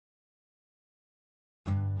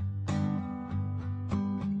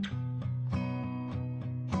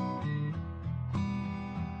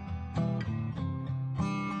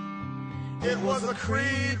It was a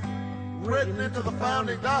creed written into the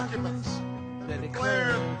founding documents that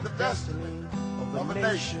declared the destiny of a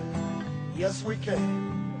nation. Yes, we can.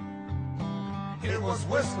 It was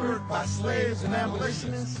whispered by slaves and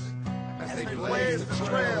abolitionists as they blazed the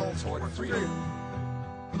trail toward freedom.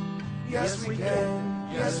 Yes, we can.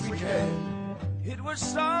 Yes, we can. It was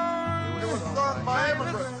sung by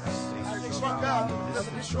immigrants as they struck out to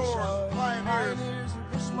distant shores, pioneers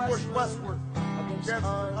who pushed westward against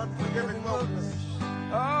unforgiving wilderness.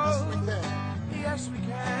 Yes, we can. Yes, we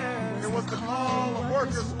can. It was the call of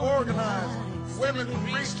workers who organized, women who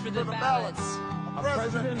reached for the ballots, a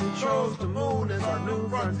president who chose the moon as our new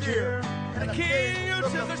frontier, And the king who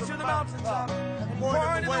took us to the mountaintop and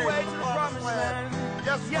pointed the way to the promised land.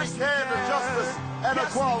 Yes, we can to justice and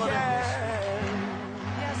equality.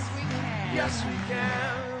 Yes, we can. Yes, we can.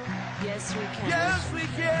 Yes, we can. Yes, we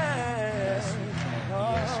can.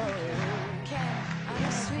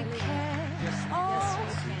 Yes, we can.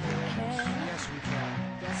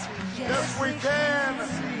 Yes, we can. Yes, we can.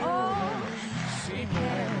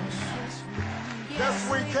 Yes,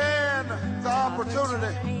 we can to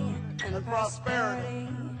opportunity and prosperity.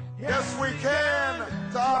 Yes, we can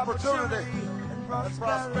to opportunity and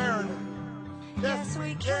prosperity. Yes,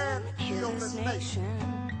 we can heal this nation.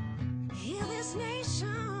 Heal this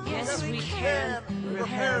nation. Yes, we can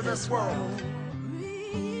repair this world.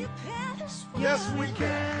 Repair this world. Yes, we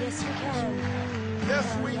can. Yes, we can.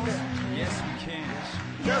 Yes, we can. Yes, we can.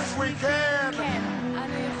 Yes, we can.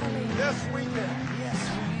 אנו יכולים. Yes, we can.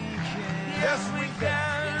 Yes, we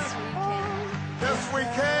can. Yes, we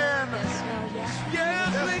can. Yes,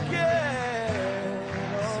 we can.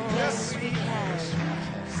 Yes, we can.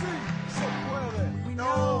 We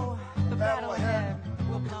know the battle ahead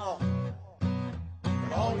will be long.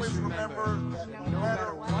 But always remember that no matter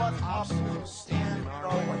what obstacles stand in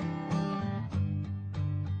our way,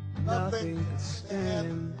 nothing can stand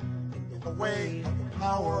in the way of the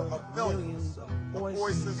power of millions of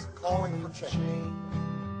voices calling for change.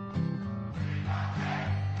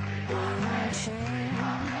 We want change.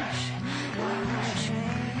 We want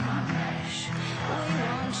change. We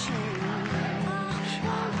want change.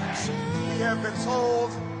 We have been told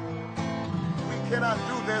we cannot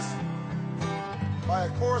do this by a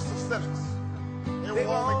chorus of cynics. It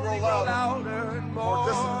will only grow louder and or more.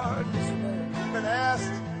 dissonant. We've been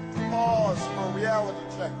asked to pause for a reality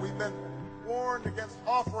check. We've been warned against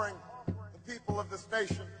offering the people of this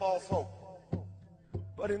nation false hope.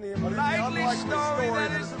 But in the But in the unlikely unlikely story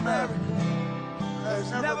that is America,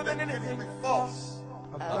 there's never been anything false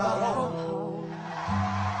about hope.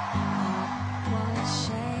 Want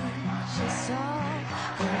change is all.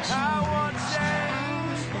 I want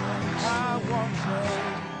change. I want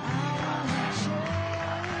change.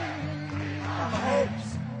 The hopes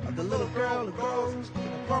of the little girl who goes to the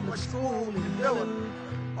public school in Dillon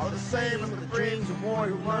are the same as the dreams of boy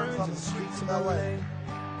who learns on the streets of L.A.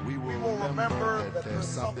 We will remember that there's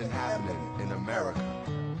something happening in America.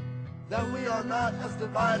 That we are not as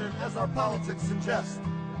divided as our politics suggest.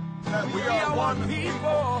 That we We are one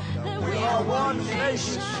people. We are one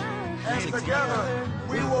nation. And together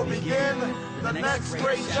we will begin the next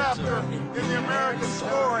great chapter in the American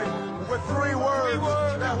story with 3 words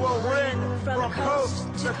that will ring from coast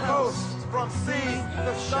to coast, from sea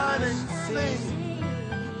to shining sea.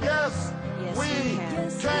 Yes, we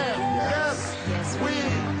can. Yes, we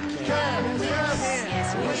can. Yes, we can. Yes,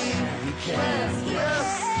 we can. Yes,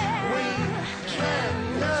 we can.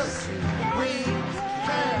 Yes, we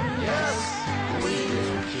can. Yes, we can. Yes, we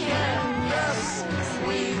can. Yes,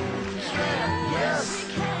 we can. Yes,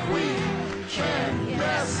 we can.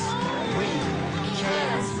 Yes, we can.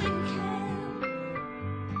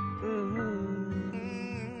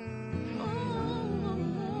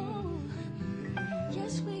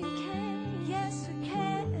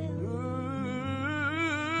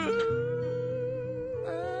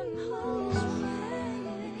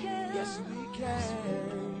 Yes, we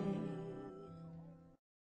can.